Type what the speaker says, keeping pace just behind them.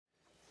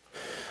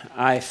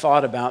I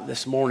thought about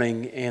this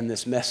morning and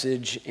this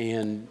message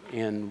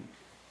and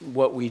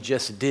what we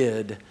just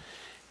did,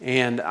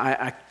 and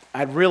I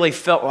really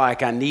felt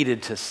like I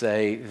needed to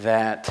say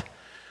that,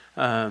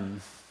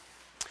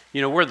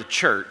 we're the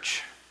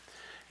church,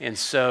 and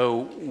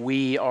so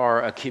we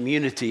are a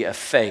community of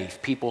faith,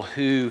 people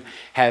who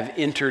have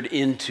entered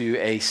into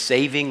a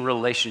saving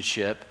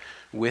relationship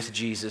with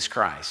Jesus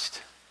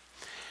Christ.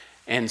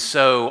 And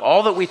so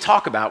all that we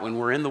talk about when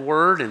we're in the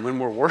Word and when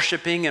we're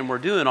worshiping and we're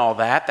doing all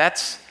that,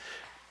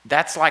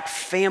 that's like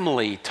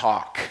family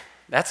talk.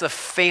 That's a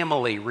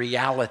family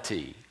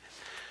reality.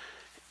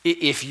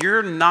 If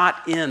you're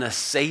not in a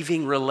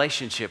saving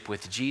relationship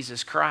with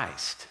Jesus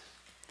Christ,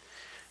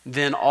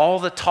 then all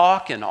the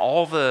talk and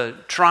all the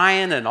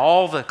trying and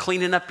all the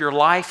cleaning up your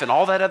life and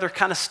all that other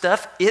kind of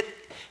stuff,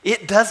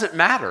 it doesn't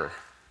matter.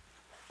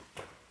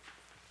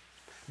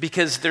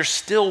 Because there's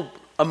still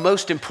a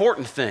most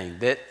important thing,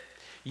 that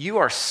you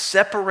are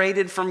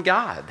separated from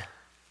God.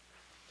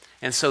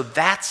 And so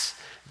that's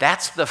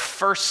the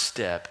first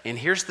step. And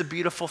here's the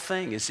beautiful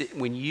thing, is that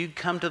when you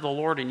come to the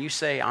Lord and you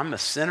say, I'm a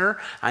sinner,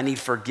 I need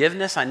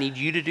forgiveness, I need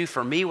you to do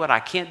for me what I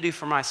can't do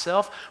for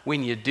myself.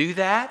 When you do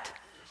that,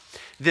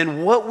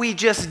 then what we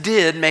just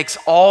did makes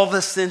all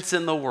the sense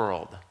in the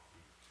world.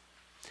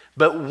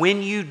 But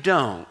when you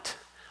don't,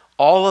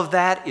 all of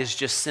that is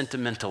just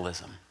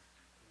sentimentalism.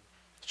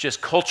 It's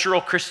just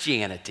cultural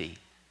Christianity.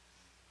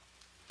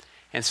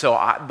 And so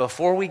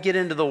before we get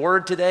into the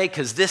Word today,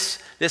 because this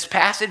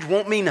passage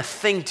won't mean a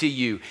thing to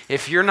you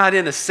if you're not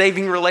in a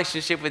saving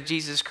relationship with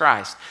Jesus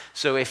Christ.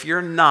 So if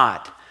you're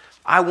not,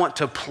 I want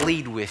to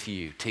plead with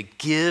you to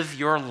give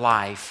your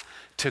life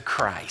to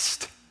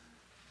Christ.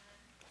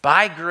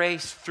 By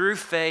grace, through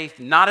faith,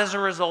 not as a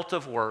result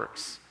of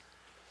works.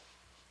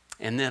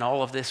 And then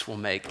all of this will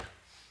make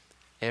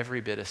every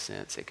bit of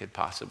sense it could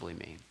possibly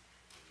mean.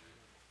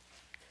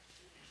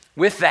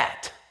 With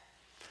that,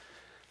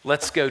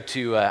 let's go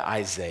to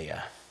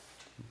Isaiah.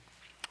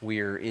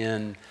 We're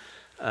in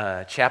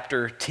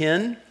chapter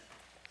 10.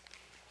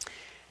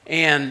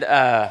 And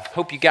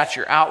hope you got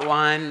your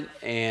outline.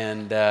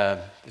 And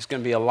there's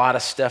going to be a lot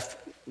of stuff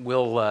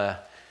we'll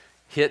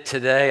hit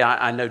today.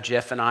 I know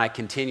Jeff and I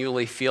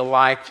continually feel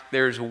like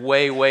there's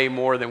way, way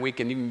more than we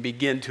can even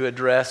begin to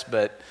address,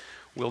 but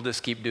we'll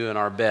just keep doing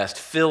our best.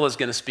 Phil is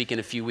going to speak in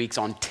a few weeks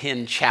on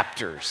 10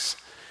 chapters.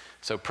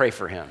 So pray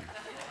for him.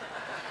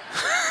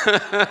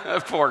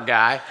 Poor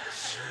guy.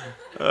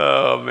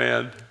 Oh,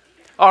 man.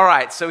 All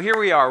right, so here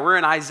we are. We're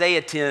in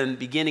Isaiah 10,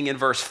 beginning in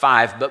verse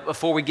 5. But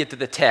before we get to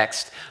the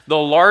text, the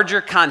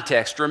larger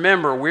context,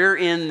 remember, we're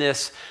in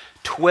this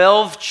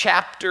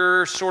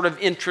 12-chapter sort of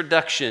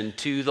introduction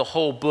to the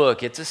whole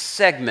book. It's a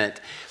segment.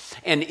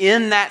 And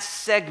in that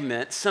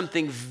segment,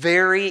 something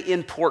very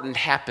important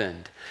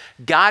happened.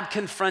 God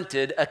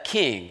confronted a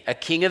king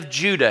of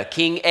Judah,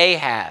 King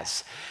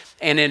Ahaz,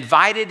 and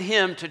invited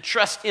him to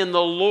trust in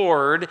the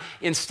Lord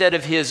instead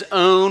of his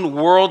own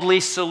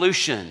worldly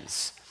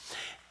solutions.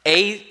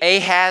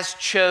 Ahaz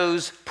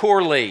chose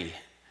poorly,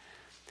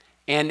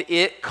 and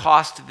it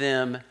cost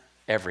them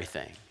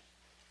everything.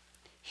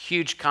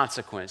 Huge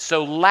consequence.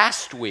 So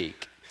last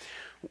week,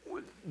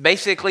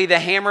 basically the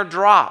hammer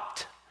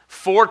dropped.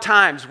 4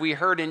 times we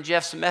heard in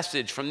Jeff's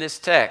message from this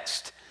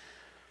text.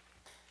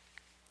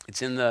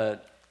 It's in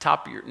the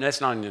top of your, no, it's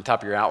not in the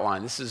top of your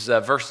outline. This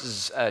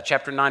is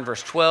chapter 9,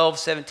 verse 12,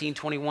 17,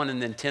 21,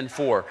 and then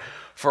 10:4.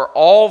 For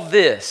all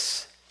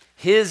this,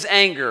 his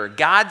anger,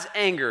 God's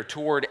anger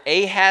toward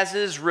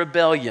Ahaz's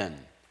rebellion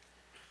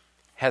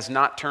has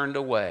not turned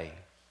away,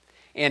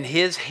 and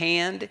his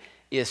hand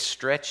is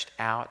stretched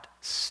out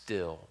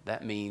still.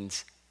 That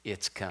means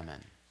it's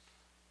coming.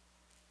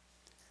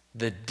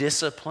 The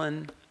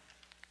discipline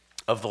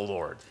of the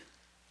Lord.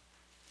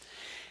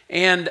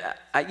 And,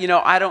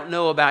 I don't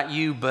know about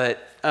you,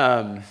 but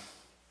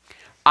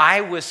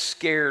I was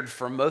scared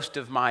for most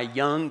of my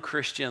young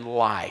Christian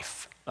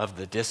life of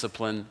the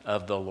discipline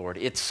of the Lord.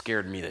 It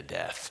scared me to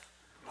death.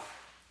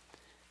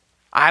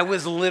 I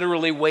was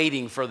literally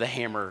waiting for the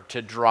hammer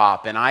to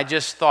drop, and I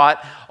just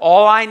thought,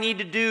 all I need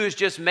to do is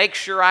just make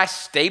sure I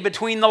stay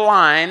between the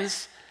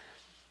lines,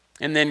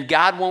 and then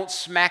God won't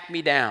smack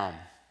me down.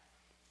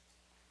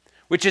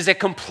 Which is a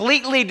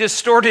completely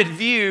distorted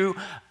view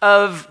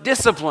of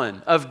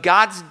discipline, of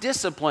God's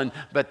discipline,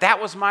 but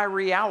that was my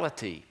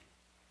reality.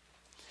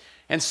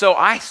 And so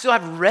I still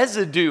have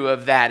residue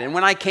of that. And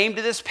when I came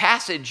to this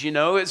passage,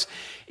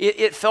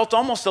 it felt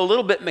almost a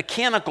little bit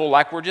mechanical,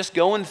 like we're just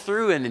going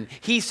through and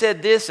he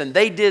said this and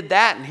they did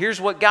that and here's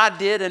what God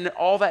did and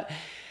all that.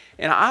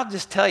 And I'll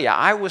just tell you,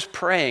 I was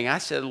praying. I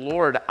said,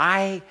 Lord,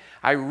 I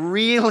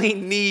really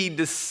need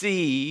to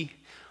see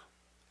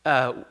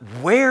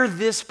where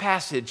this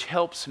passage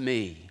helps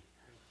me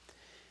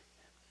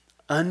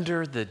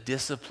under the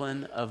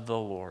discipline of the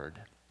Lord.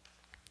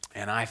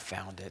 And I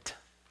found it.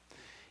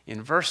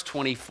 In verse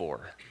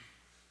 24,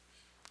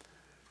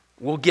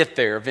 we'll get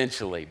there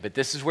eventually, but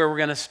this is where we're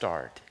going to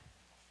start.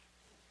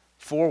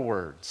 4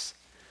 words.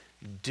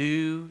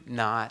 Do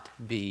not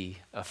be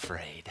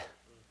afraid.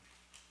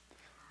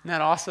 Isn't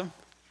that awesome?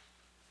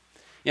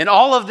 In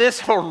all of this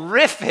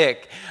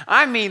horrific,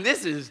 I mean,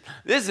 this is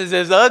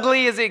as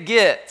ugly as it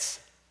gets.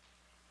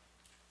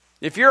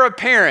 If you're a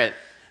parent,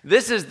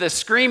 this is the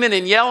screaming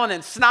and yelling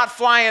and snot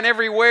flying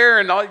everywhere,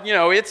 and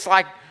it's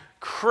like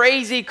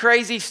crazy,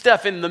 crazy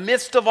stuff in the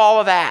midst of all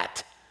of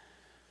that.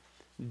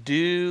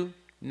 Do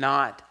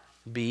not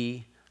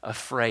be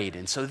afraid.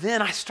 And so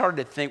then I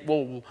started to think,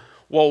 well,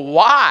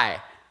 why?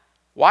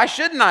 Why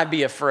shouldn't I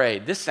be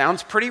afraid? This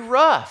sounds pretty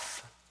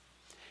rough.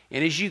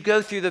 And as you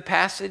go through the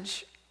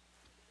passage,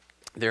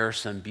 there are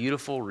some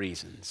beautiful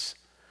reasons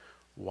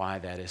why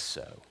that is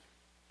so.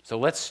 So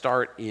let's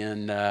start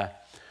in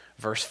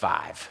verse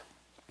 5.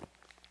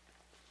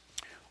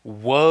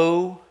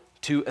 Woe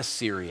to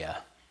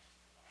Assyria,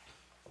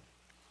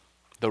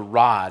 the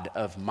rod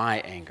of my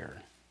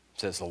anger,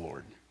 says the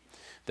Lord.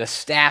 The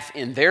staff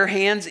in their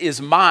hands is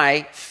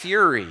my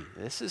fury.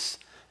 This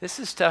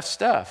is tough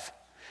stuff.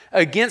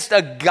 Against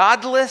a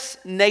godless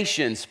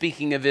nation,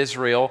 speaking of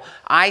Israel,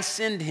 I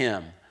send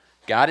him.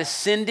 God is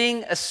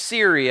sending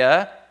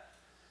Assyria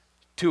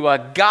to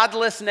a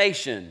godless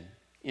nation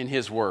in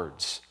his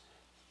words.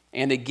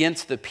 And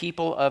against the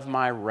people of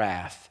my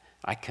wrath,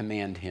 I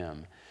command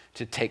him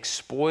to take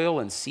spoil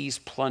and seize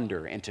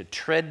plunder and to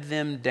tread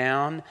them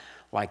down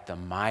like the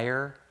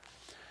mire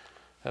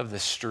of the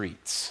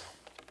streets.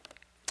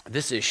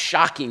 This is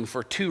shocking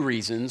for two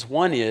reasons.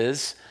 One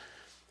is,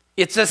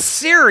 it's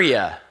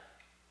Assyria.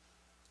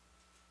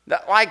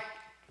 Like,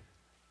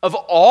 of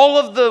all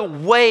of the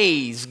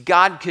ways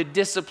God could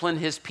discipline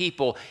his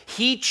people,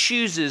 he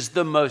chooses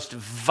the most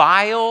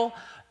vile,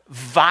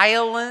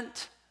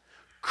 violent,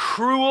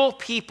 cruel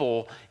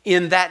people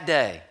in that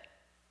day.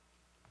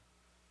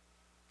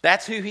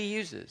 That's who he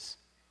uses.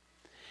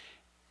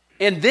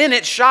 And then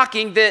it's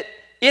shocking that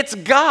it's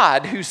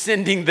God who's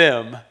sending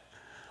them.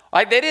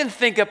 Like, they didn't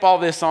think up all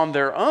this on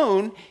their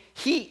own.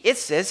 It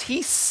says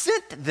he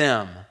sent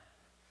them.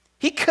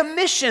 He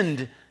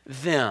commissioned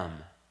them.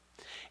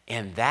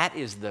 And that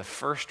is the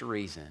first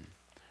reason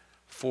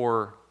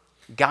for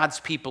God's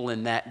people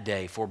in that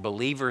day, for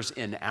believers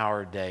in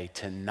our day,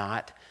 to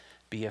not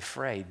be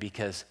afraid,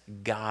 because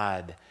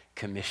God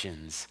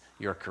commissions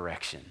your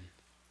correction.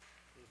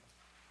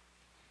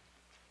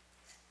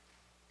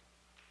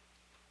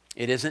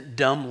 It isn't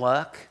dumb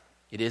luck.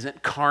 It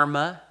isn't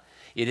karma.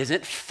 It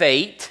isn't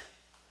fate.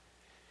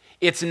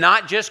 It's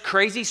not just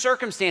crazy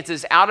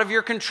circumstances out of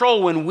your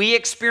control. When we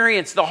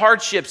experience the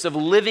hardships of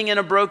living in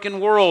a broken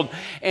world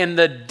and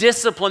the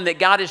discipline that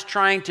God is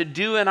trying to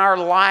do in our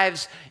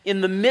lives, in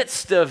the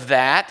midst of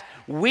that,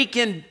 we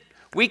can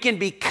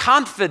be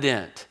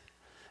confident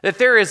that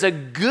there is a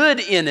good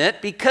in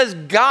it because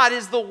God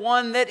is the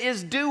one that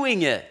is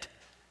doing it.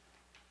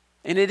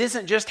 And it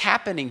isn't just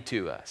happening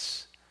to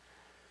us.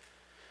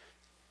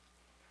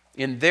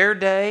 In their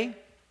day,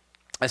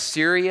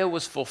 Assyria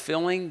was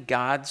fulfilling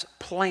God's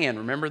plan.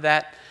 Remember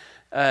that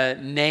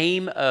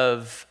name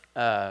of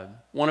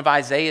one of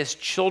Isaiah's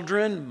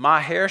children,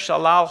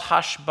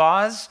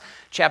 Maher-shalal-hash-baz,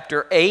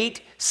 chapter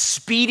 8,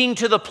 speeding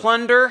to the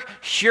plunder,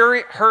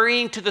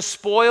 hurrying to the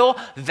spoil.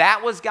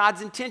 That was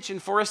God's intention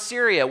for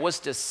Assyria, was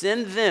to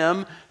send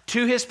them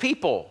to his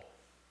people,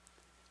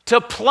 to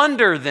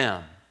plunder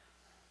them.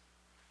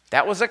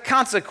 That was a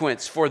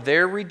consequence for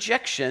their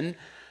rejection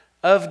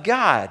of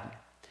God.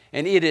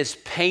 And it is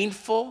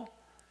painful,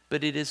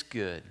 but it is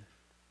good.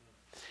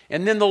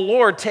 And then the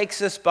Lord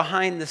takes us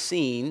behind the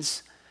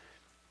scenes,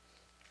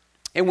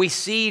 and we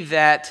see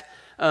that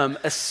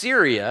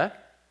Assyria,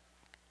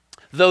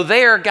 though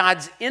they are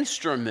God's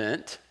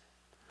instrument,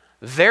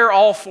 they're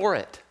all for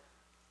it.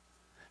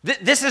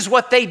 This is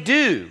what they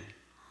do.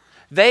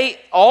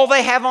 All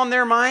they have on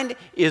their mind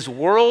is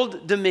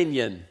world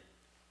dominion.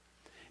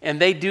 And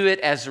they do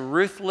it as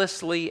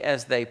ruthlessly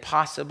as they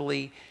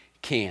possibly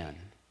can.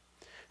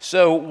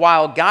 So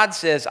while God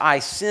says, I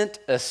sent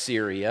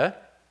Assyria,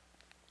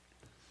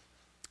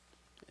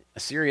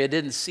 Assyria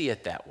didn't see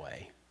it that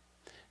way.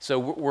 So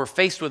we're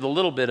faced with a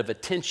little bit of a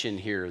tension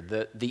here.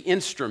 The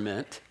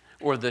instrument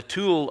or the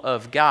tool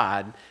of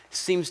God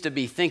seems to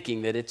be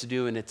thinking that it's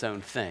doing its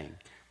own thing,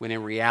 when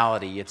in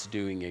reality it's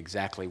doing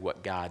exactly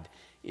what God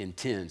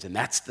intends. And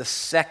that's the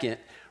second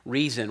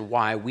reason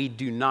why we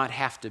do not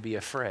have to be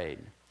afraid.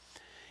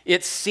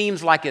 It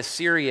seems like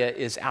Assyria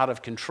is out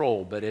of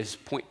control, but as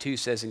point 2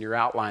 says in your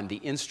outline, the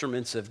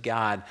instruments of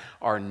God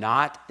are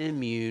not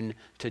immune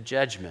to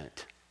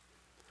judgment.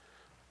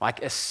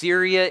 Like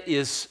Assyria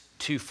is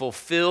to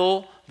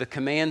fulfill the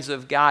commands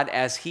of God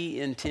as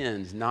he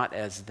intends, not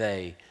as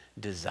they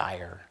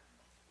desire.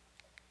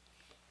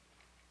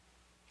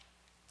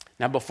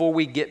 Now, before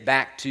we get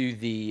back to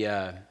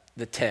the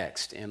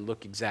text and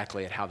look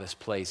exactly at how this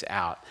plays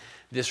out,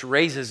 this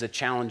raises a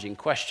challenging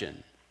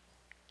question.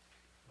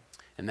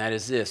 And that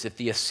is this: if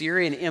the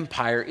Assyrian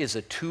Empire is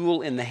a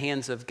tool in the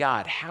hands of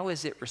God, how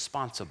is it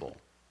responsible?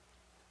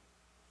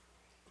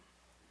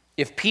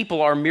 If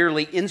people are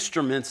merely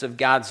instruments of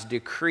God's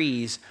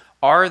decrees,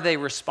 are they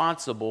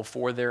responsible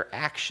for their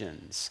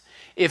actions?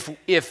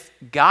 If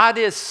God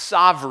is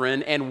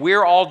sovereign and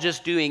we're all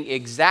just doing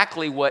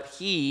exactly what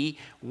he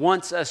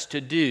wants us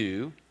to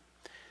do,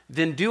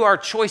 then do our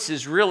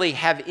choices really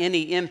have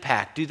any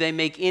impact? Do they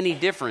make any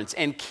difference?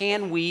 And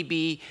can we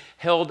be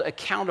held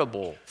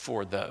accountable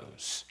for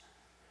those?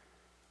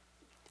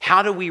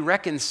 How do we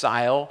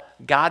reconcile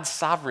God's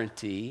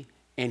sovereignty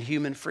and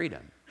human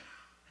freedom?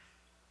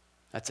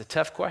 That's a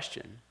tough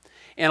question.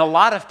 And a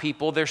lot of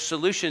people, their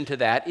solution to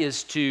that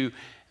is to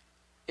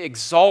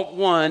exalt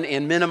one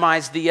and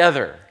minimize the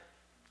other.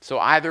 So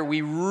either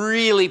we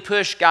really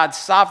push God's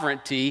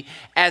sovereignty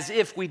as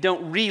if we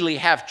don't really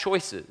have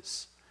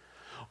choices,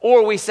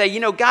 or we say,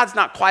 God's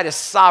not quite as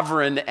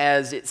sovereign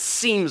as it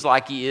seems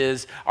like he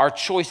is. Our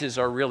choices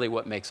are really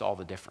what makes all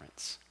the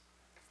difference.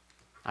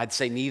 I'd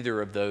say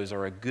neither of those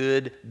are a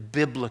good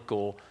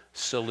biblical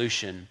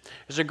solution.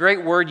 There's a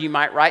great word you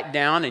might write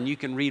down, and you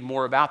can read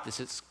more about this.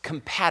 It's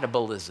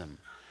compatibilism.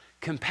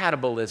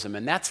 Compatibilism,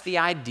 and that's the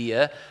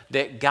idea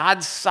that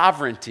God's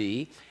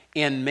sovereignty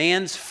and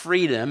man's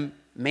freedom,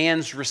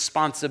 man's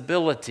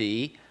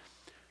responsibility,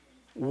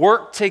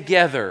 work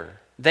together.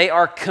 They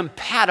are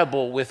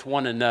compatible with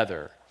one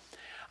another.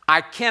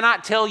 I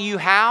cannot tell you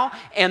how,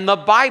 and the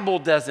Bible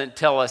doesn't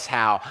tell us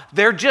how.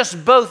 They're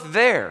just both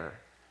there.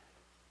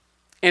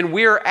 And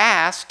we're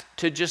asked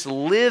to just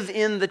live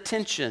in the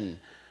tension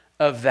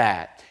of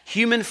that.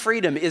 Human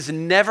freedom is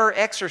never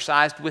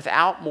exercised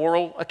without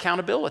moral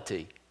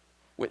accountability.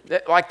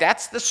 Like,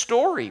 that's the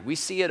story. We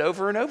see it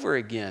over and over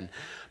again.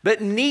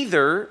 But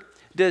neither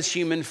does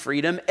human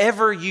freedom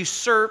ever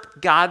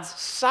usurp God's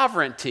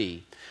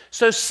sovereignty.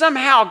 So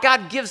somehow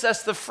God gives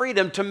us the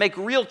freedom to make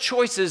real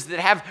choices that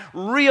have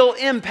real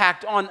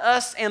impact on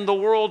us and the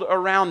world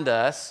around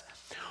us,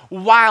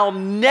 while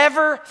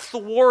never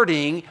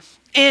thwarting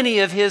any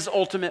of his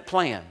ultimate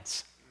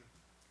plans.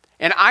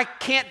 And I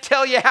can't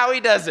tell you how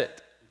he does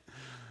it,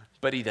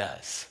 but he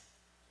does.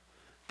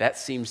 That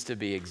seems to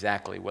be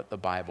exactly what the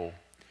Bible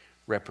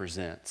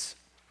represents.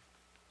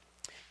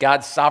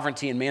 God's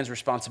sovereignty and man's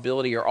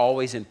responsibility are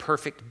always in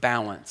perfect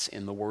balance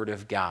in the Word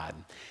of God,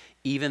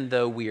 even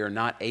though we are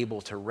not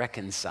able to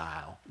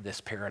reconcile this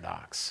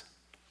paradox.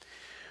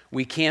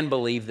 We can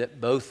believe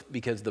that both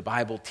because the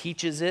Bible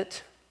teaches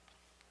it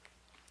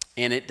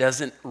and it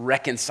doesn't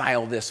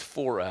reconcile this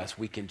for us,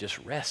 we can just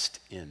rest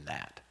in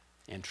that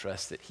and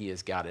trust that he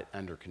has got it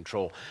under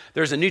control.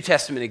 There's a New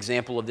Testament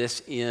example of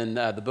this in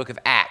the book of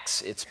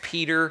Acts. It's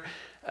Peter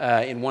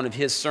in one of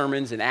his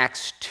sermons in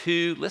Acts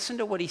 2. Listen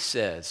to what he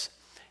says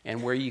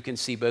and where you can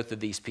see both of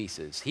these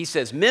pieces. He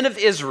says, "Men of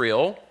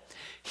Israel,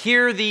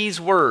 hear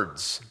these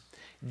words.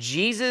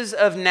 Jesus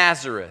of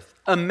Nazareth,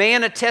 a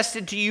man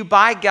attested to you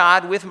by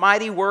God with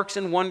mighty works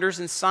and wonders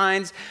and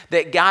signs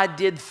that God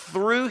did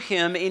through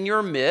him in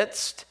your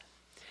midst,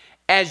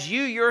 as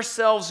you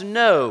yourselves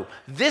know,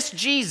 this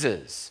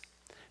Jesus,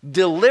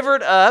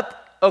 delivered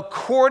up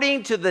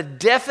according to the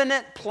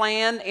definite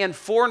plan and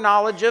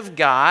foreknowledge of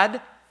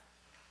God,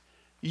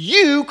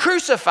 you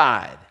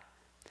crucified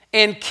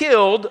and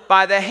killed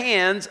by the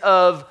hands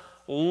of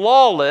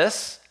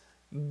lawless,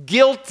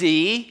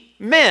 guilty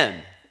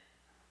men."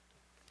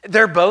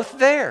 They're both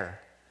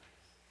there.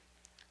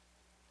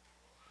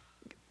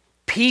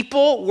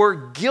 People were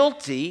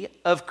guilty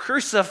of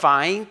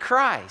crucifying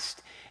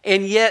Christ,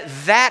 and yet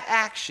that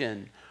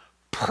action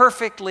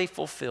perfectly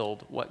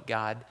fulfilled what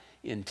God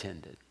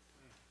intended.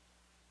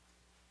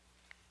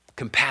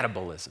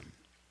 Compatibilism.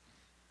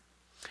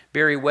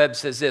 Barry Webb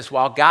says this: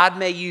 while God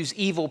may use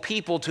evil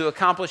people to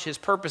accomplish his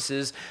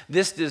purposes,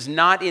 this does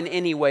not in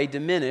any way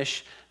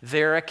diminish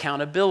their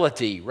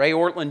accountability. Ray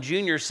Ortlund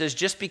Jr. says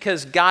just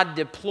because God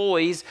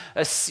deploys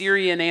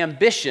Assyrian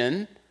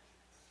ambition,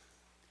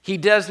 he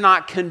does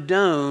not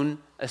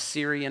condone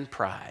Assyrian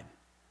pride.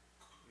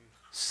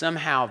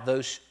 Somehow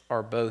those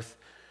are both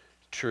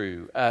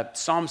true.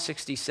 Psalm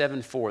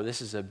 67:4,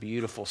 this is a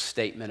beautiful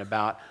statement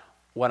about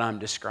what I'm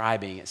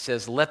describing. It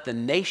says, "Let the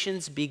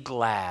nations be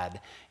glad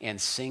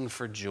and sing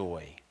for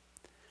joy.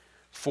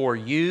 For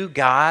you,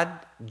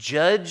 God,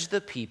 judge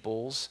the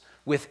peoples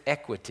with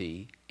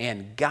equity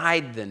and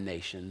guide the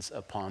nations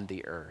upon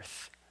the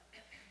earth."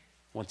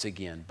 Once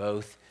again,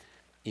 both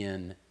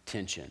in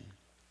tension.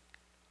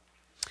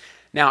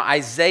 Now,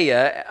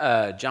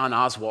 Isaiah, John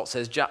Oswalt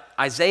says,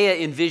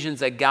 Isaiah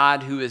envisions a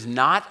God who is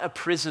not a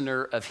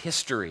prisoner of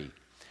history,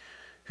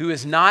 who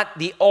is not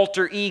the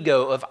alter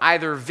ego of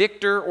either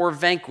victor or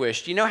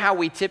vanquished. You know how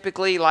we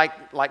typically,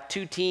 like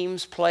two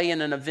teams play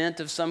in an event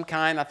of some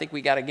kind? I think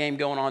we got a game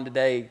going on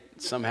today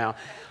somehow.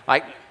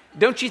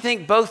 Don't you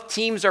think both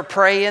teams are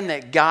praying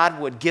that God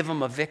would give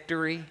them a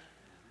victory?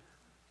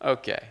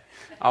 Okay,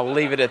 I'll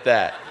leave it at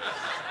that.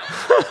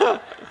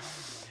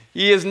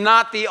 He is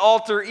not the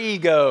alter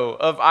ego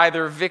of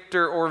either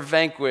victor or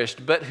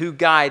vanquished, but who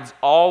guides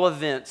all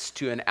events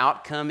to an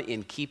outcome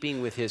in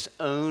keeping with his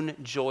own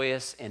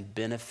joyous and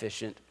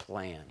beneficent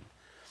plan.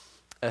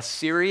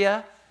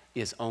 Assyria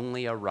is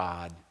only a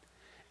rod,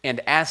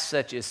 and as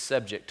such is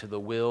subject to the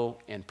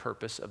will and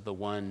purpose of the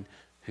one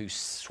who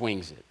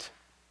swings it.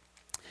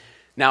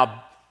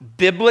 Now,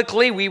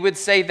 biblically, we would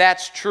say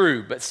that's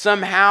true, but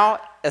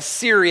somehow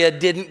Assyria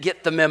didn't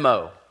get the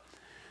memo.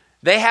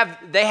 They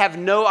have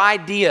no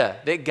idea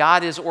that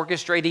God is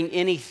orchestrating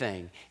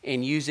anything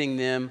and using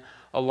them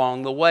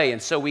along the way.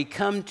 And so we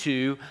come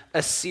to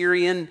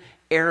Assyrian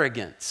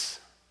arrogance.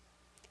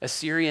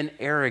 Assyrian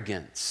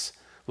arrogance.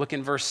 Look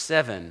in verse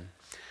 7.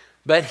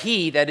 But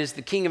he, that is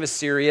the king of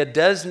Assyria,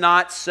 does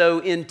not so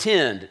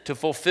intend to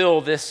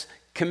fulfill this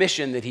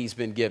commission that he's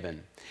been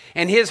given.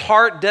 And his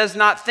heart does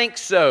not think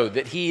so,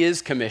 that he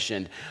is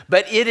commissioned.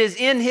 But it is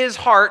in his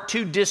heart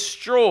to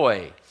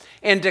destroy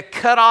and to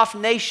cut off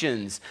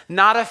nations,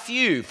 not a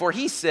few. For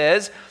he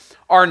says,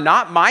 are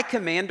not my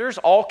commanders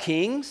all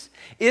kings?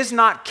 Is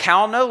not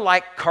Calno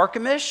like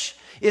Carchemish?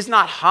 Is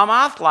not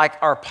Hamath like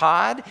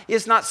Arpad?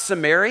 Is not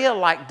Samaria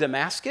like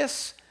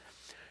Damascus?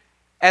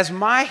 As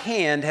my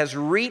hand has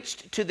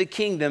reached to the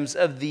kingdoms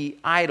of the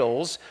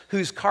idols,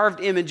 whose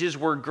carved images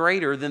were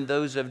greater than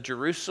those of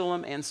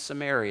Jerusalem and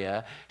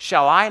Samaria,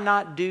 shall I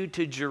not do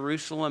to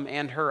Jerusalem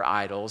and her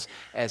idols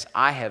as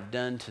I have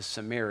done to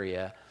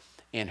Samaria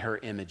and her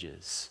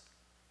images?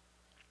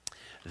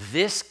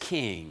 This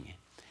king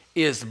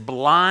is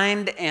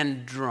blind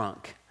and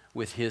drunk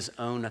with his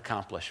own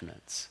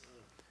accomplishments.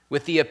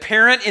 With the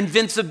apparent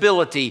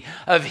invincibility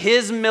of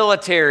his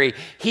military,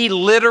 he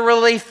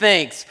literally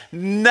thinks,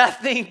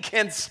 nothing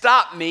can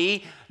stop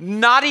me,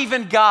 not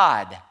even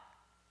God.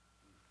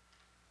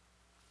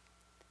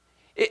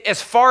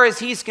 As far as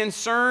he's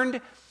concerned,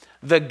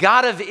 the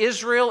God of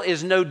Israel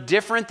is no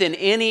different than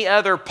any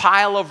other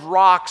pile of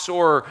rocks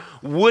or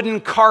wooden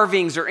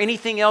carvings or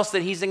anything else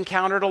that he's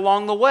encountered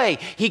along the way.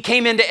 He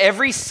came into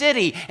every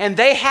city and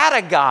they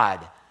had a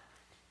God.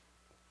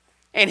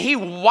 And he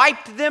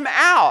wiped them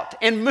out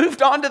and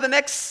moved on to the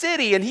next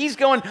city. And he's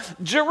going,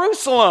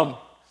 Jerusalem.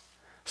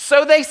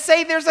 So they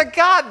say there's a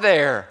God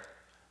there.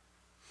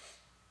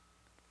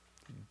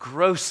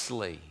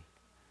 Grossly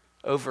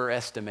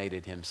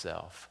overestimated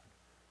himself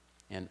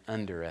and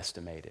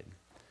underestimated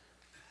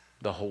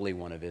the Holy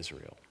One of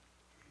Israel.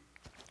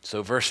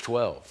 So verse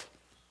 12.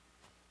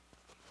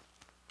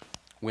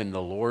 When the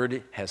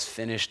Lord has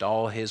finished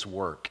all his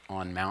work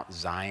on Mount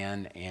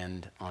Zion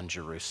and on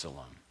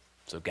Jerusalem.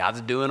 So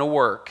God's doing a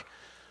work,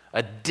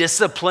 a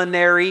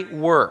disciplinary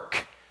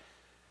work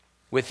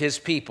with his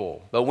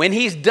people. But when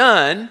he's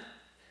done,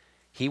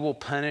 he will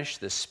punish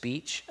the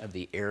speech of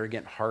the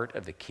arrogant heart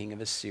of the king of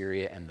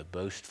Assyria and the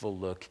boastful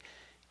look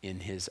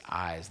in his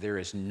eyes. There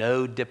is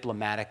no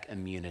diplomatic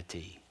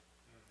immunity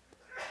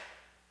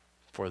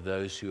for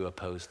those who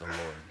oppose the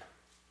Lord,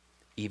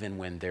 even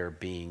when they're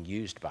being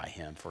used by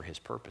him for his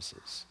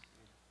purposes.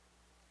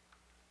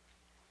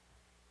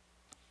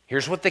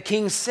 Here's what the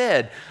king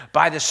said,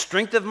 by the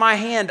strength of my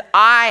hand,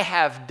 I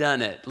have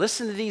done it.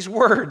 Listen to these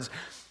words.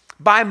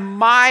 By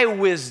my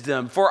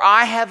wisdom, for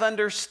I have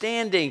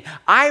understanding,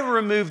 I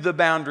remove the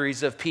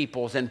boundaries of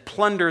peoples and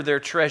plunder their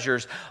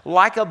treasures.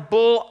 Like a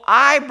bull,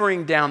 I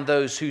bring down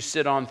those who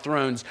sit on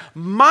thrones.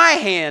 My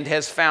hand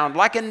has found,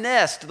 like a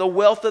nest, the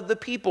wealth of the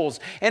peoples,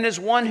 and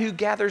as one who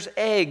gathers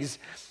eggs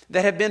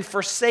that have been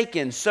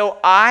forsaken. So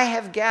I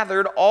have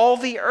gathered all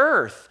the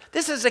earth.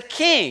 This is a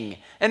king,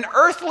 an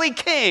earthly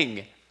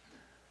king.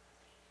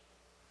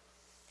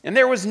 And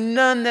there was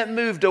none that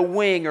moved a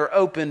wing or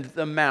opened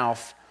the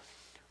mouth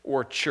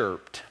or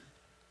chirped.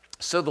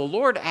 So the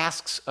Lord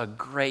asks a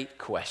great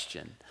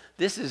question.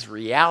 This is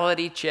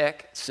reality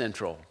check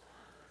central.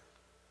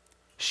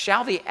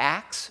 Shall the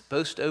axe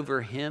boast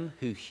over him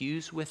who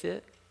hews with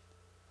it?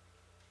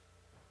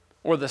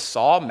 Or the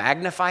saw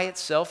magnify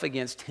itself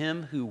against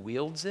him who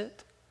wields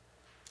it?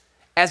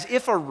 As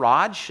if a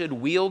rod should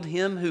wield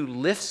him who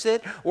lifts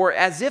it, or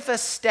as if a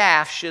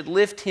staff should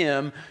lift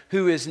him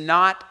who is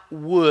not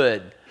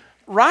wood.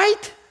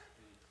 Right?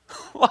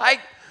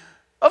 Like,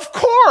 of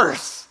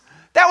course.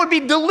 That would be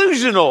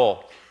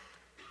delusional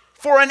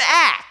for an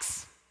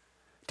axe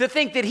to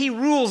think that he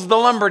rules the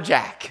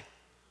lumberjack.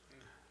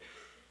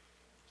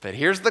 But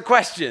here's the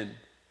question.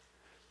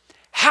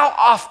 How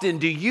often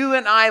do you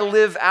and I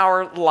live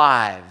our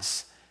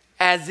lives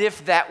as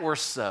if that were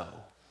so?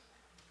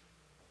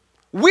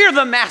 We're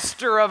the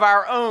master of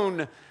our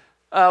own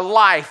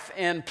life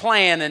and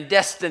plan and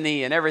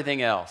destiny and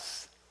everything else.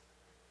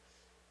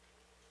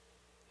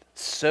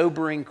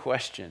 Sobering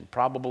question,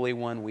 probably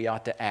one we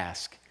ought to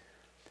ask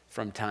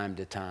from time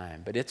to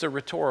time. But it's a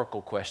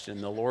rhetorical question.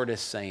 The Lord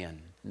is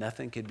saying,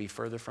 nothing could be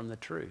further from the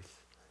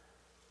truth.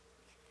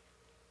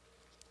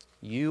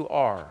 You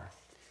are,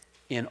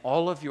 in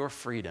all of your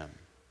freedom,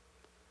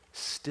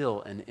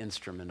 still an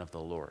instrument of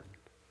the Lord.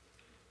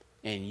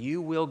 And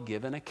you will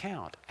give an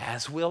account,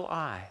 as will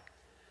I,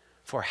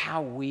 for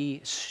how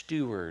we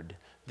steward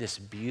this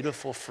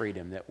beautiful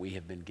freedom that we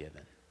have been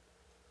given.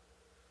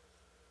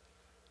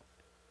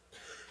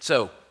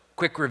 So,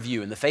 quick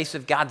review. In the face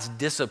of God's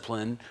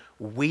discipline,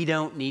 we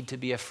don't need to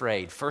be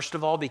afraid. First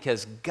of all,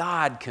 because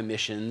God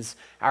commissions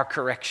our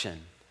correction.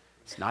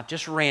 It's not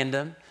just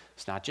random.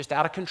 It's not just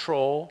out of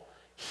control.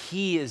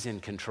 He is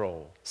in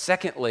control.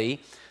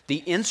 Secondly,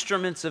 the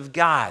instruments of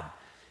God,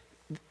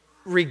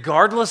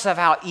 regardless of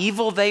how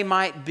evil they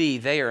might be,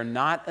 they are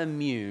not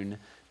immune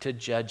to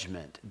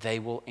judgment. They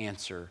will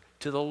answer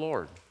to the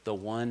Lord, the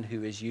one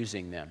who is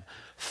using them.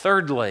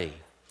 Thirdly,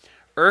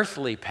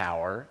 earthly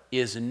power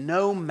is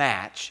no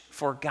match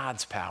for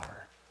God's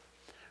power.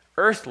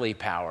 Earthly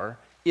power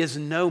is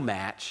no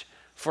match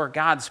for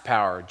God's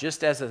power.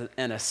 Just as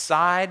an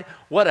aside,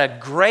 what a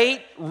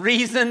great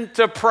reason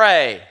to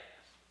pray.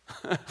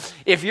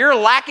 If you're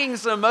lacking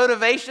some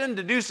motivation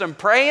to do some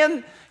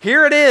praying,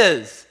 here it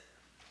is.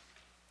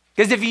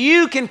 Because if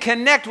you can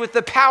connect with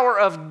the power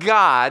of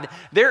God,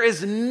 there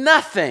is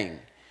nothing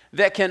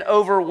that can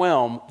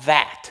overwhelm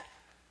that.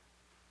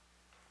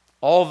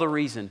 All the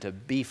reason to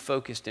be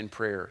focused in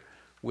prayer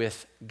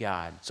with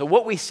God. So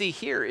what we see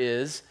here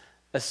is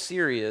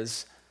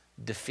Assyria's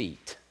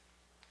defeat.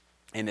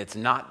 And it's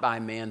not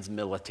by man's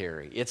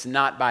military. It's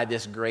not by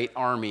this great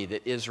army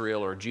that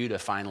Israel or Judah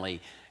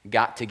finally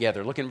got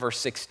together. Look in verse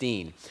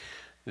 16.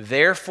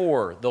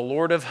 Therefore, the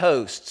Lord of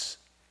hosts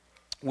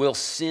will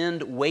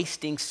send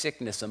wasting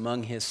sickness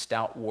among his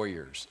stout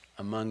warriors,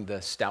 among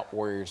the stout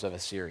warriors of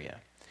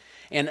Assyria.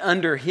 And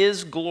under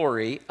his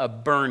glory, a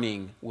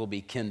burning will be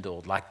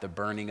kindled, like the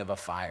burning of a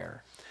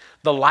fire.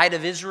 The light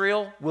of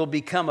Israel will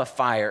become a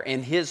fire,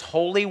 and his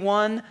Holy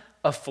One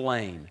a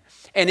flame.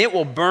 And it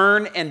will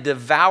burn and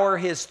devour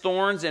his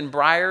thorns and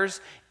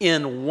briars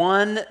in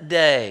one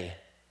day.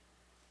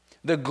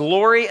 The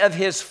glory of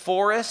his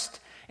forest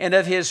and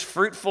of his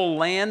fruitful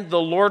land the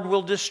Lord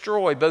will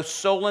destroy, both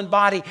soul and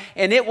body.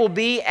 And it will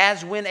be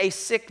as when a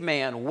sick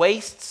man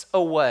wastes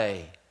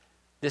away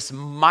this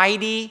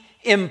mighty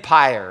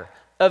empire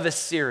of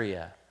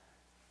Assyria.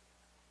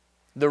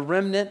 The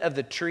remnant of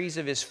the trees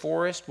of his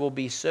forest will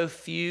be so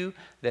few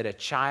that a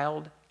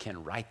child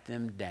can write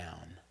them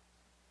down.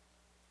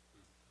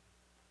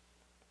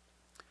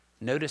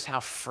 Notice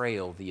how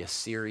frail the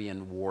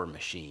Assyrian war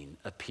machine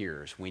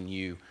appears when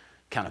you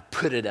kind of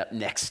put it up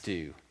next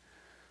to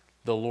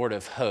the Lord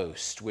of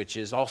hosts, which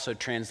is also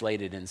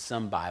translated in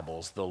some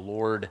Bibles, the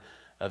Lord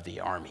of the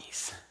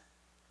armies.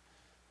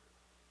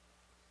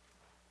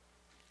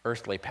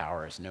 Earthly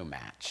power is no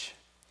match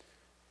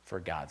for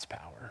God's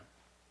power.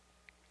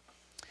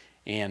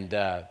 And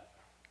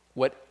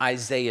what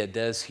Isaiah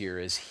does here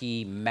is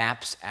he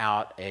maps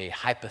out a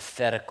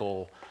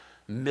hypothetical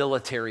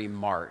military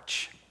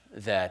march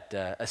that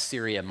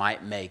Assyria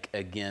might make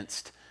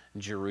against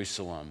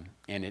Jerusalem,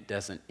 and it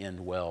doesn't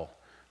end well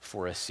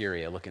for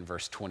Assyria. Look in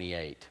verse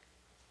 28.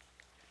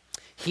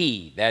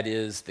 He, that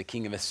is the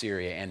king of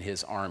Assyria and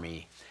his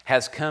army,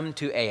 has come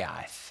to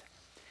Aiath.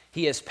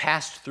 He has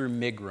passed through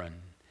Migron.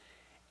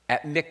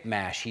 At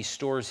Michmash he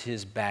stores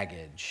his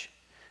baggage.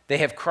 They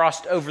have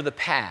crossed over the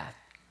path.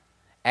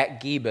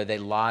 At Geba they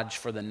lodge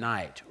for the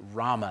night.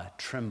 Ramah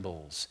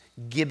trembles.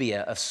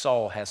 Gibeah of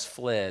Saul has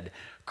fled.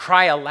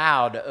 Cry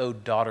aloud, O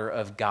daughter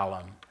of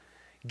Gallim.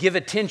 Give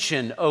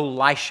attention, O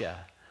Lisha.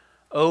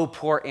 O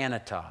poor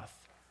Anathoth.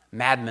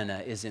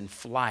 Madmenah is in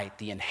flight.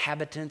 The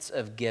inhabitants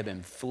of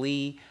Gebim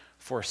flee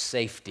for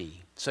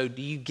safety. So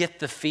do you get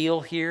the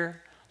feel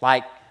here?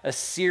 Like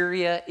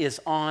Assyria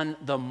is on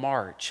the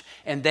march,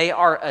 and they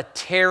are a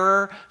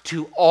terror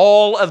to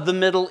all of the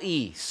Middle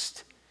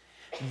East.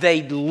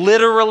 They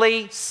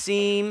literally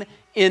seem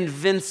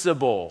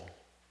invincible.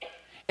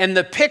 And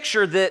the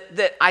picture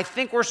that I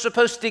think we're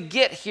supposed to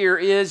get here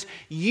is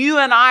you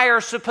and I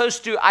are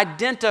supposed to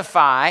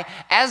identify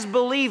as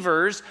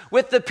believers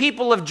with the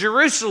people of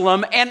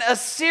Jerusalem, and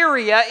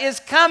Assyria is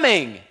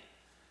coming.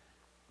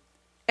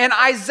 And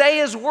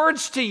Isaiah's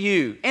words to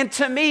you and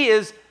to me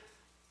is,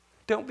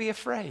 don't be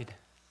afraid.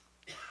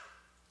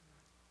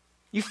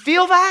 You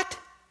feel that?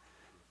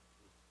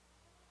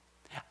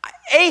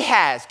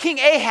 King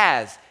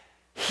Ahaz,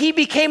 he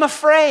became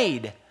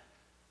afraid.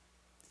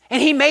 And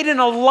he made an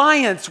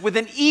alliance with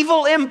an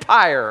evil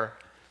empire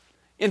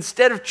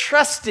instead of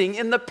trusting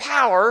in the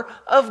power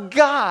of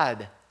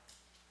God.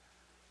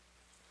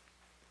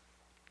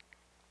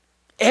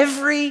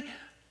 Every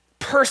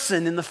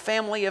person in the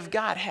family of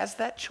God has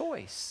that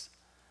choice.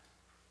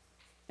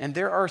 And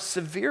there are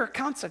severe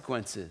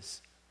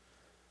consequences.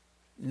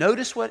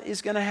 Notice what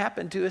is going to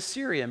happen to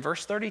Assyria in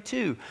verse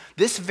 32.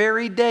 This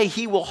very day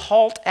he will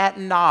halt at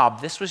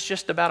Nob. This was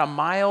just about a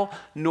mile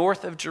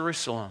north of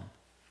Jerusalem.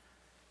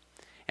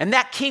 And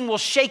that king will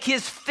shake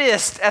his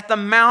fist at the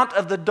mount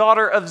of the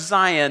daughter of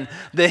Zion,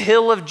 the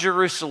hill of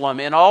Jerusalem,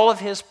 in all of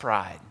his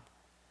pride.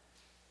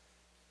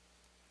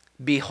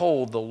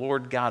 Behold, the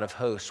Lord God of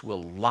hosts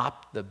will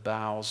lop the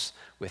boughs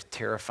with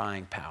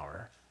terrifying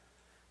power.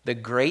 The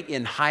great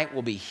in height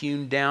will be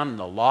hewn down, and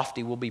the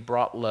lofty will be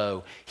brought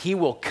low. He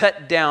will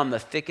cut down the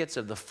thickets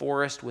of the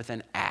forest with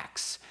an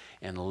axe,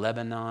 and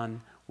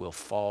Lebanon will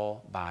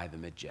fall by the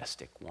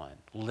majestic one.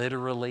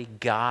 Literally,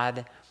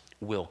 God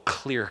will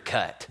clear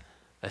cut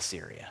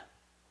Assyria.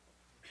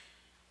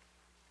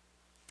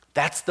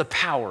 That's the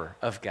power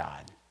of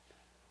God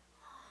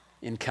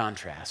in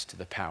contrast to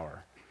the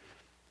power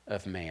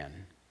of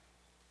man.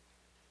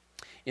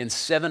 In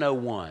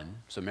 701,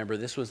 so remember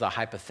this was a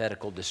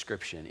hypothetical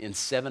description. In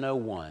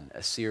 701,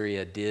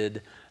 Assyria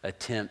did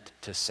attempt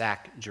to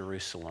sack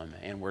Jerusalem.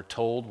 And we're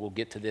told, we'll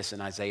get to this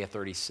in Isaiah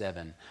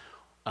 37,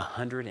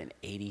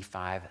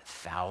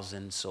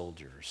 185,000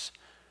 soldiers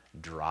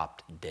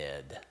dropped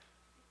dead.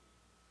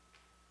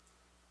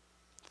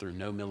 through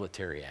no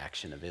military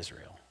action of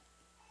Israel.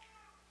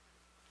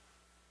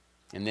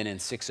 And then in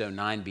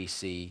 609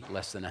 BC,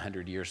 less than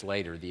 100 years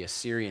later, the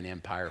Assyrian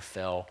Empire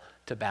fell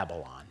to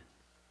Babylon.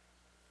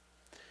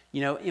 You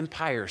know,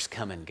 empires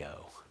come and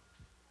go.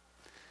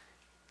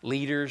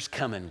 Leaders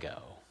come and go.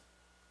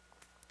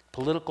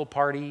 Political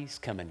parties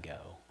come and go.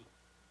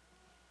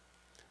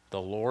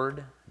 The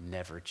Lord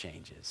never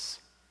changes,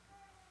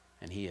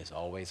 and he is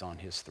always on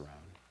his throne.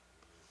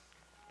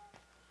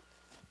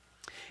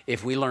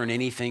 If we learn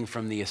anything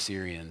from the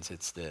Assyrians,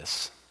 it's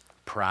this: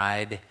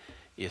 pride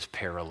is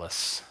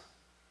perilous.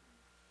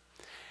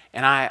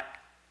 And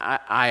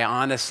I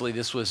honestly,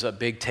 this was a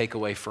big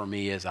takeaway for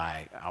me as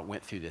I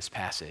went through this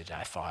passage.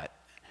 I thought,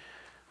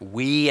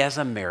 we as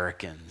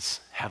Americans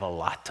have a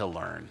lot to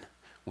learn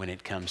when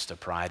it comes to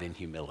pride and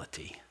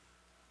humility.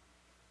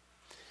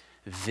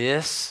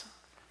 This,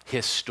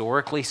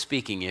 historically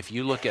speaking, if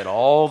you look at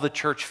all the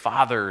church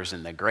fathers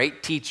and the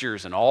great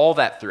teachers and all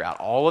that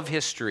throughout all of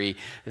history,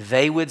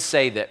 they would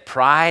say that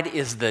pride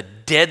is the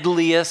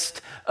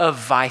deadliest of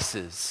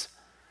vices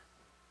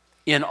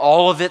in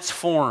all of its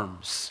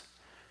forms.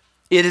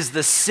 It is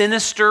the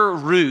sinister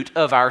root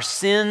of our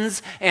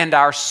sins and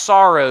our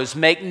sorrows.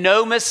 Make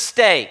no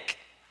mistake,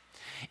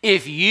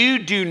 if you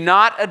do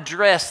not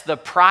address the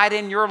pride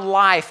in your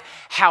life,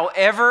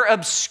 however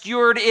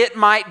obscured it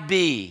might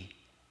be,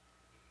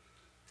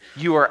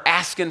 you are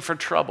asking for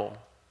trouble.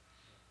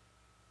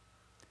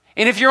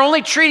 And if you're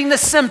only treating the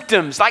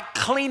symptoms, like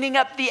cleaning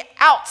up the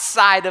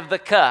outside of the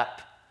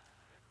cup,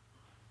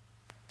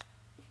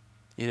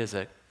 it is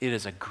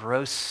a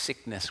gross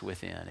sickness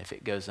within if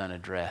it goes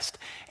unaddressed.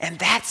 And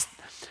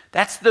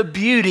that's the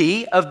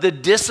beauty of the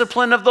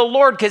discipline of the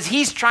Lord, because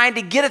he's trying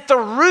to get at the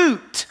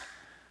root.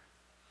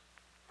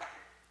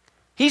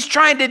 He's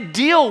trying to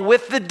deal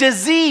with the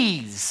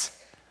disease,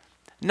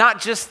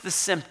 not just the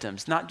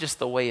symptoms, not just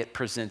the way it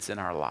presents in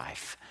our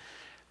life.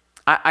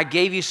 I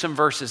gave you some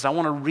verses. I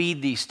want to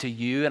read these to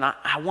you, and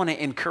I want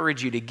to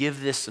encourage you to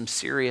give this some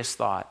serious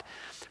thought.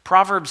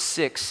 Proverbs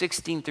 6,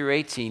 16 through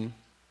 18,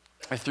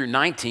 or through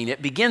 19,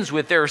 it begins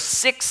with, there are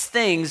 6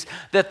 things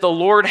that the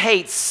Lord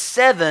hates,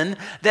 7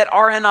 that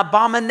are an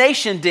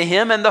abomination to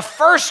him, and the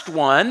first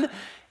one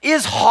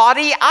is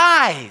haughty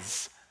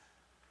eyes.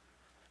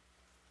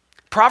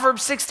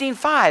 Proverbs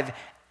 16:5,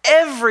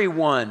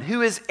 everyone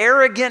who is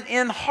arrogant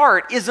in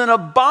heart is an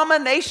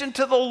abomination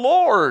to the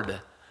Lord.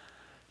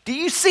 Do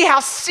you see how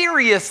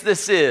serious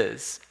this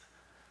is?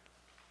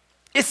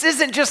 This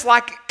isn't just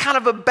like kind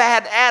of a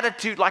bad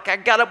attitude, like I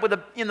got up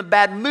in a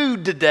bad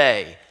mood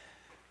today.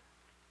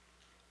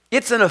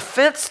 It's an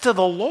offense to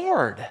the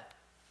Lord.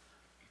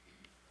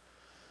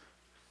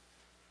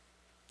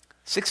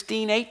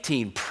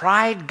 16:18,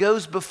 pride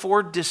goes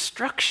before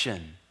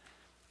destruction,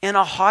 and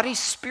a haughty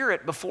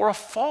spirit before a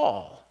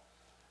fall.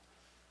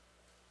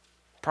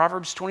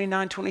 Proverbs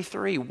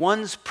 29:23,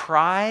 one's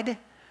pride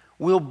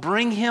will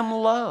bring him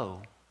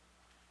low,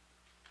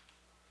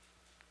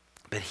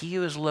 but he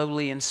who is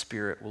lowly in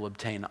spirit will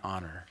obtain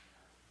honor.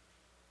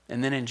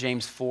 And then in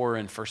James 4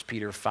 and 1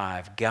 Peter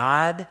 5,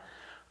 God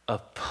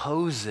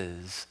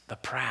opposes the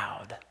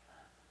proud.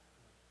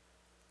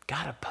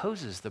 God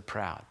opposes the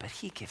proud, but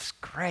he gives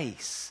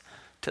grace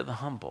to the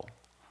humble.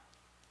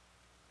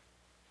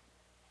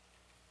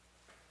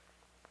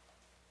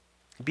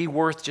 Be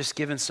worth just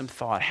giving some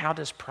thought. How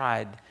does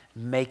pride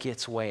make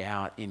its way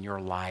out in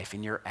your life,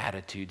 in your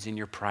attitudes, in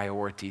your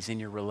priorities, in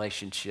your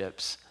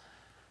relationships?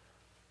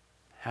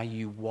 How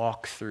you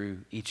walk through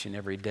each and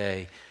every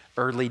day.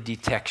 Early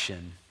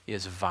detection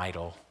is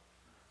vital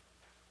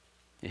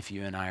if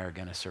you and I are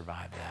going to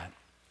survive that.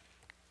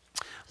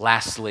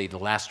 Lastly, the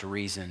last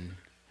reason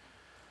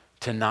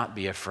to not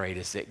be afraid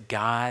is that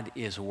God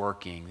is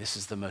working. This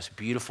is the most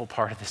beautiful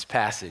part of this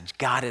passage.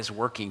 God is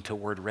working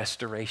toward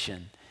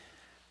restoration,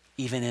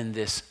 even in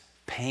this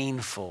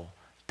painful,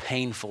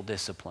 painful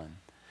discipline.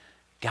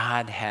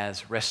 God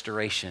has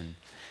restoration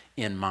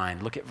in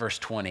mind. Look at verse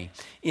 20.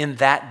 In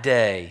that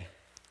day,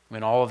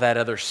 when all of that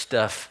other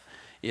stuff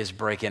is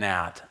breaking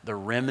out, the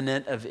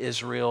remnant of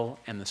Israel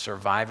and the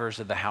survivors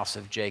of the house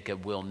of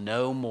Jacob will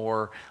no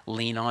more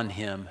lean on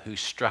him who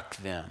struck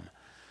them.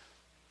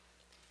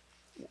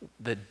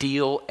 The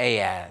deal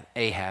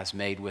Ahaz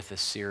made with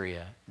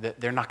Assyria,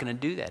 they're not going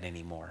to do that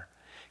anymore,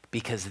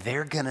 because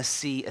they're going to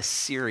see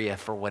Assyria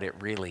for what it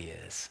really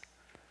is,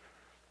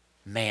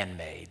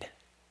 man-made.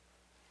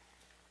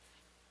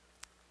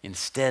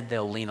 Instead,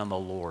 they'll lean on the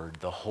Lord,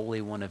 the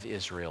Holy One of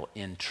Israel,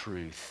 in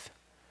truth.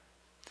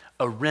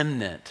 A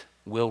remnant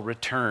will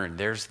return.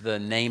 There's the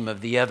name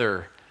of the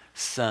other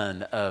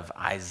son of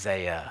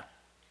Isaiah.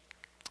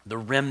 The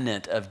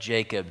remnant of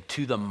Jacob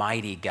to the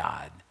mighty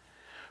God.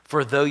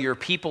 For though your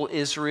people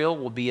Israel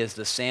will be as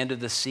the sand of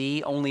the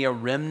sea, only a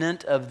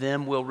remnant of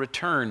them will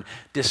return.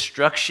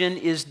 Destruction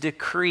is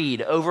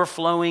decreed,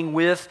 overflowing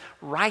with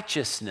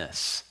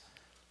righteousness.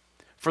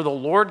 For the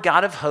Lord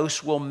God of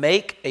hosts will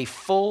make a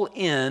full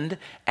end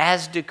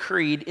as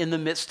decreed in the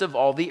midst of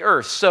all the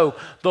earth. So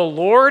the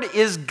Lord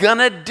is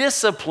gonna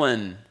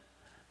discipline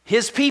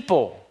his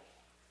people.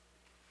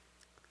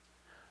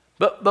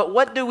 But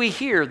what do we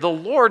hear? The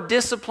Lord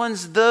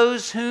disciplines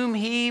those whom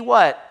he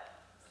what?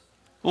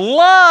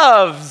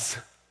 Loves.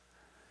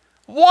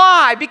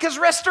 Why? Because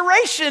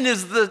restoration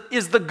is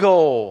the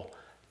goal.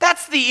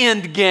 That's the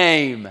end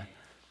game.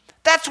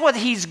 That's what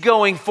he's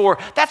going for.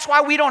 That's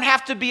why we don't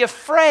have to be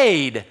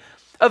afraid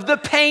of the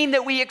pain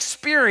that we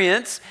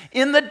experience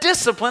in the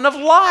discipline of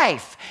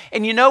life.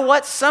 And you know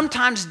what?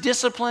 Sometimes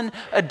discipline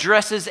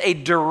addresses a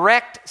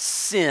direct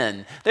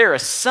sin. There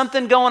is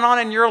something going on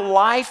in your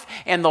life,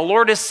 and the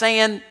Lord is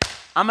saying,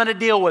 I'm going to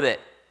deal with it.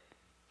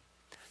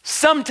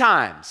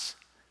 Sometimes.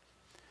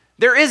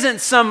 There isn't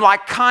some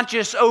like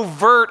conscious,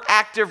 overt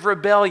act of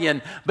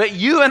rebellion, but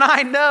you and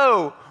I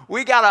know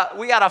we got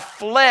a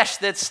flesh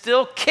that's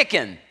still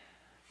kicking.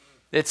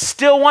 It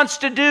still wants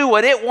to do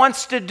what it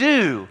wants to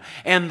do.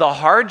 And the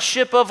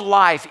hardship of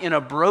life in a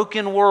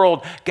broken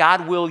world,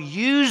 God will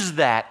use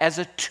that as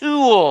a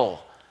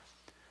tool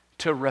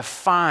to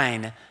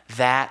refine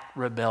that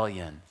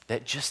rebellion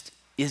that just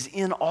is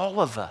in all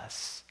of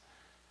us.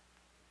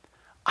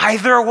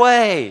 Either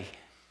way,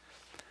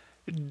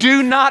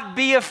 do not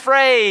be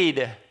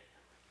afraid.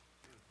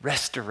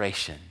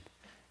 Restoration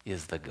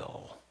is the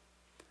goal.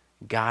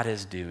 God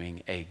is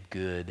doing a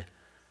good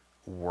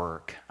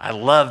work. I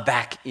love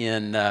back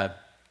in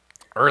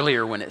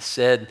earlier when it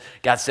said,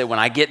 God said, when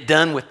I get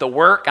done with the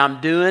work I'm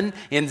doing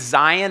in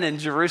Zion and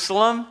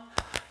Jerusalem,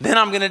 then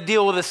I'm going to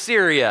deal with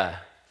Assyria.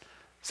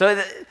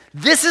 So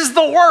this is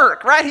the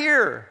work right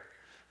here,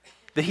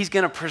 that he's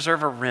going to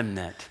preserve a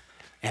remnant,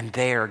 and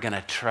they are going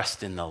to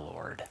trust in the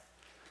Lord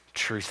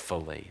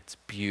truthfully. It's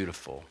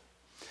beautiful.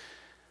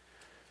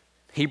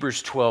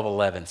 Hebrews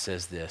 12:11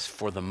 says this,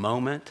 for the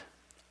moment,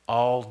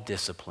 all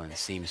discipline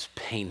seems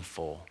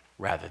painful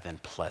rather than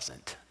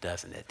pleasant,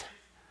 doesn't it?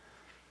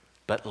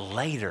 But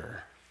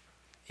later,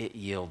 it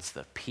yields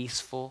the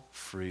peaceful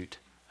fruit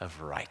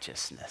of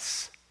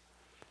righteousness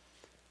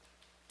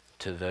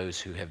to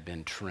those who have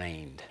been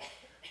trained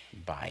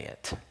by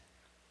it.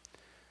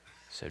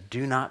 So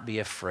do not be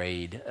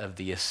afraid of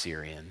the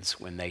Assyrians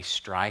when they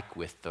strike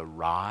with the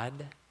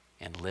rod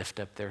and lift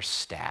up their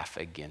staff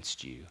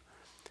against you,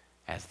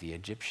 as the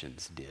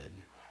Egyptians did.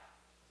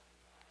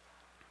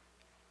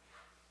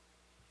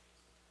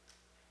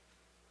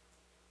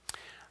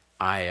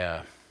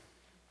 I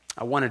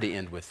wanted to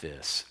end with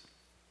this.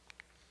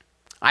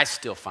 I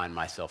still find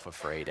myself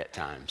afraid at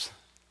times.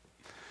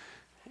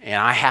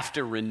 And I have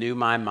to renew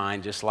my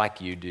mind just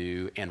like you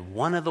do. And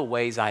one of the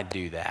ways I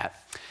do that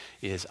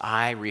is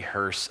I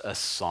rehearse a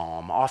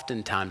psalm,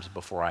 oftentimes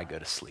before I go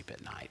to sleep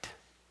at night.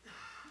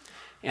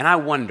 And I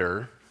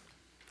wonder,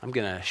 I'm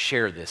going to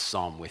share this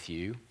psalm with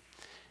you,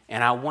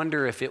 and I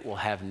wonder if it will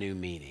have new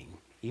meaning,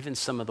 even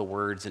some of the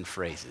words and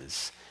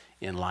phrases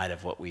in light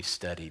of what we've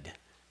studied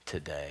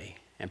today.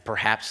 And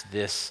perhaps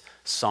this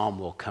psalm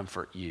will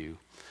comfort you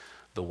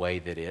the way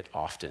that it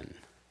often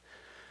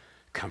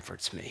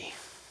comforts me.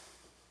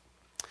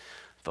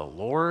 The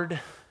Lord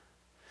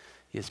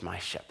is my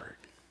shepherd.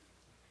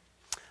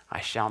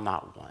 I shall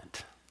not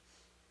want.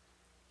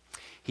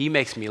 He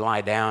makes me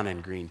lie down in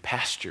green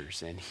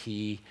pastures, and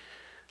he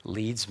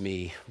leads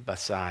me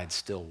beside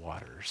still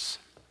waters.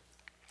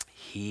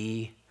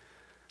 He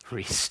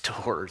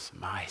restores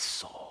my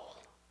soul.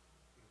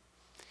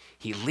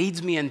 He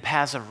leads me in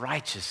paths of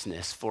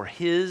righteousness for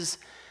his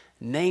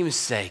name's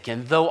sake.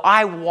 And though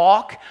I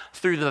walk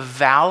through the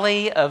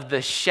valley of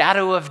the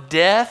shadow of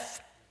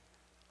death,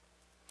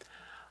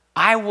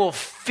 I will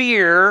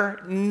fear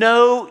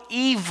no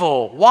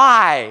evil.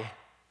 Why?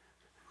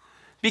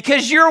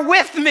 Because you're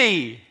with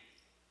me.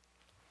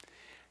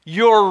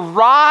 Your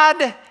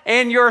rod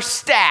and your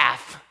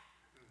staff,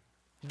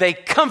 they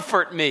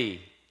comfort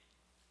me.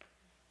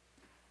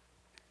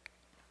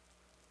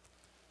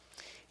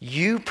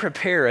 You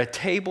prepare a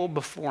table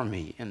before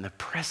me in the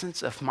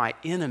presence of my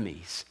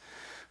enemies,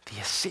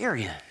 the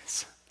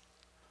Assyrians.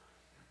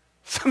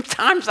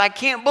 Sometimes I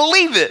can't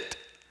believe it,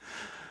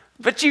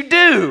 but you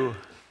do.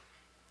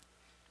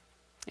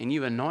 And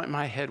you anoint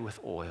my head with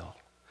oil.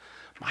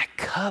 My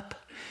cup,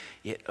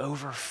 it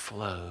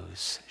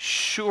overflows.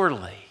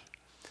 Surely,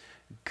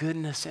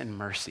 goodness and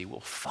mercy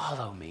will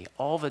follow me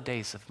all the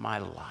days of my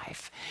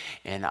life,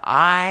 and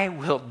I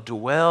will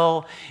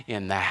dwell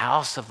in the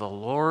house of the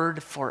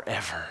Lord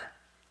forever.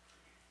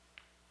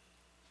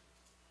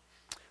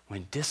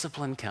 When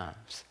discipline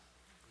comes,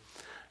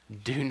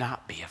 do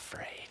not be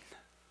afraid.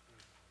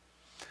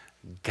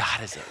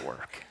 God is at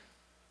work,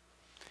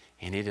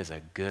 and it is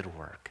a good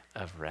work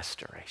of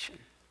restoration.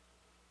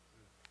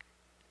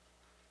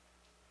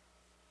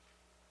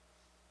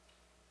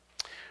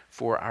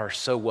 For our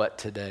so what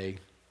today,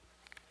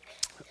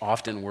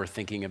 often we're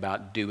thinking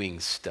about doing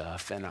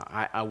stuff, and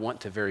I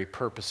want to very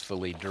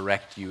purposefully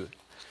direct you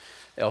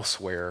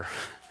elsewhere,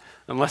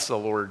 unless the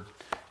Lord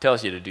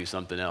tells you to do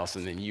something else,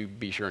 and then you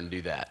be sure and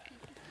do that.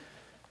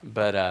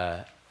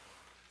 But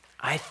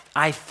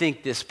I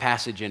think this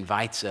passage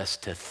invites us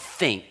to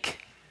think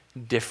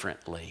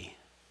differently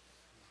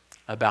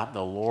about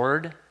the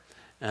Lord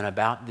and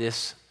about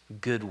this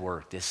good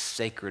work, this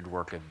sacred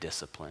work of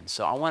discipline.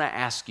 So I want to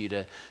ask you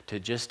to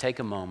just take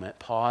a moment,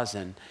 pause,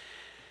 and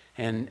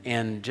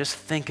And just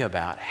think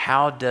about,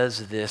 how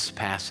does this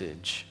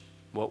passage,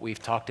 what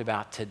we've talked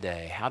about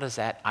today, how does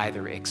that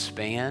either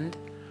expand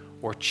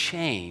or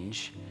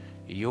change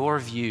your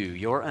view,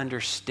 your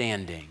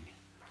understanding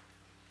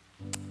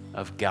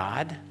of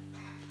God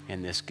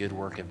and this good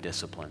work of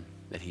discipline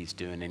that he's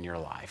doing in your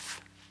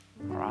life?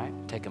 All right?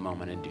 Take a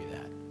moment and do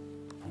that.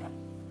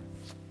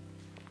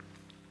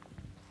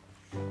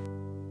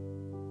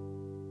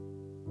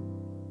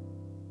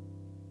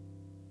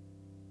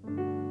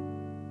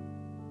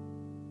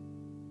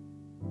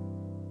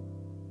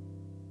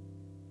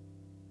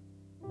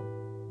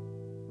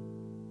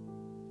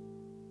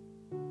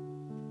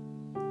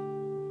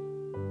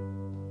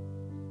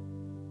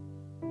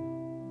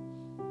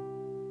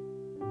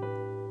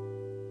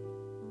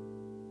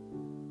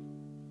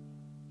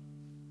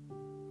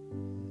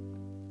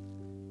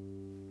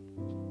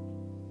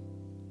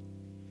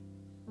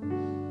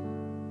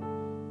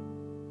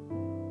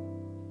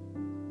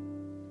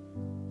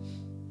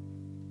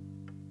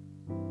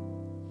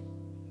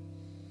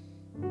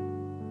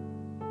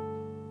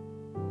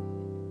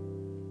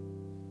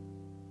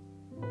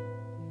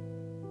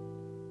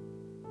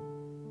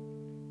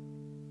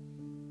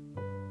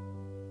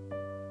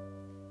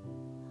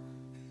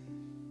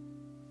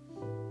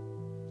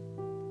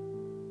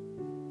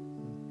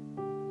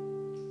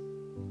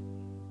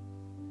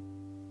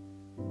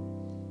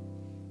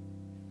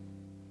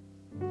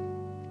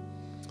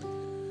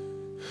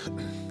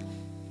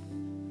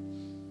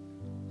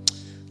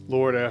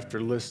 Lord, after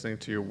listening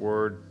to your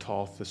word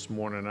taught this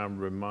morning, I'm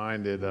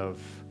reminded of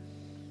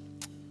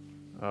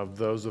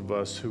those of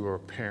us who are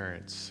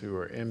parents, who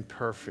are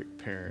imperfect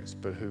parents,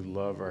 but who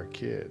love our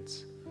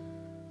kids.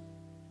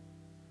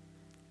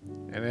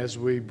 And as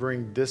we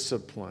bring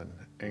discipline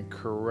and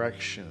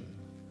correction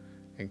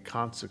and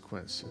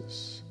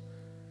consequences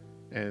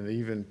and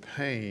even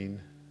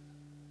pain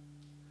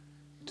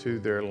to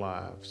their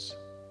lives,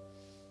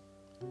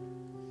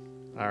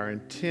 our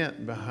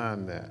intent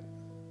behind that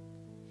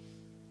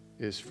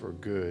is for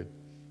good.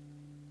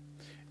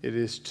 It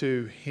is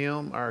to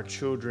hem our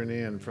children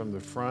in from the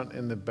front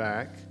and the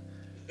back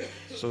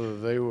so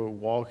that they will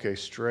walk a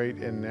straight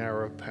and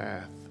narrow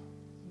path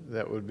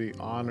that would be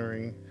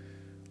honoring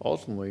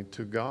ultimately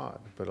to God,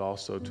 but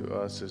also to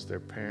us as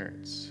their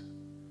parents,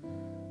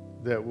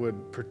 that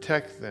would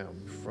protect them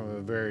from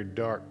a very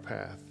dark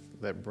path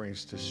that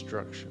brings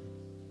destruction.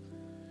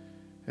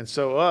 And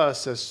so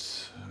us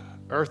as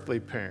earthly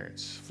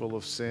parents, full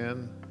of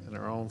sin and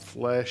our own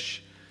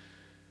flesh,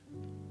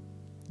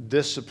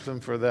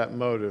 discipline for that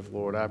motive,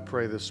 Lord, I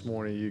pray this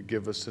morning you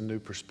give us a new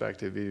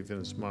perspective,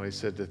 even as Monty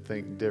said, to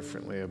think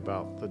differently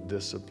about the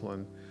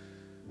discipline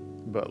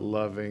but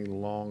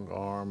loving long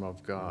arm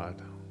of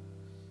God.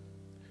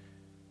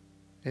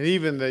 And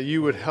even that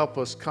you would help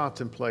us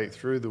contemplate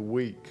through the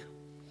week.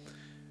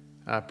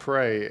 I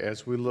pray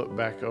as we look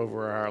back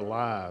over our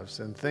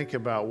lives and think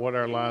about what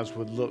our lives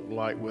would look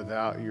like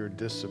without your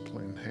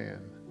disciplined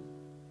hand.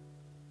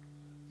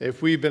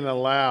 If we've been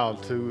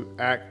allowed to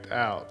act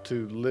out,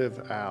 to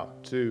live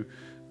out, to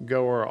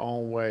go our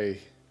own way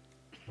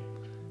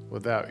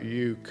without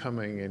you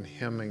coming and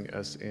hemming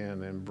us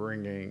in and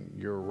bringing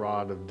your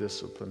rod of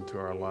discipline to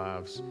our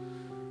lives,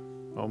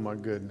 oh my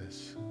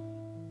goodness,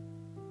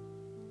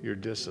 your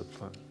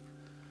discipline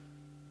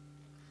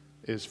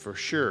is for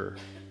sure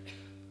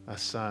a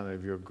sign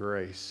of your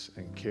grace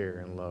and care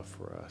and love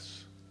for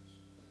us.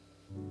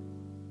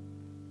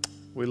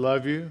 We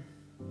love you.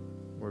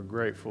 We're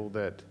grateful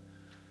that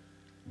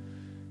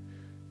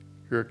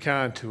you're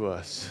kind to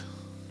us,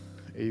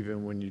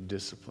 even when you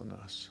discipline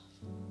us.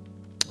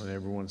 And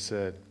everyone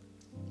said,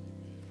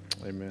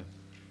 amen.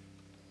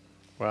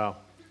 Wow.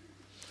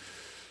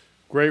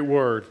 Great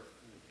word.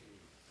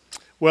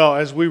 Well,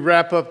 as we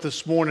wrap up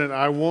this morning,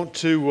 I want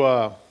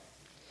to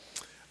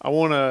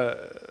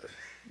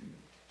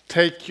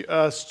take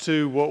us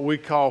to what we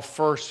call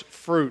First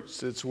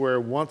Fruits. It's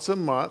where once a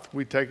month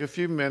we take a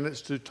few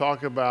minutes to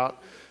talk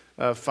about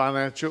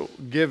financial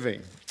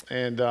giving.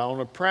 And on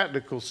a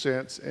practical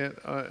sense,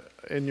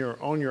 on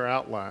your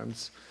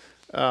outlines,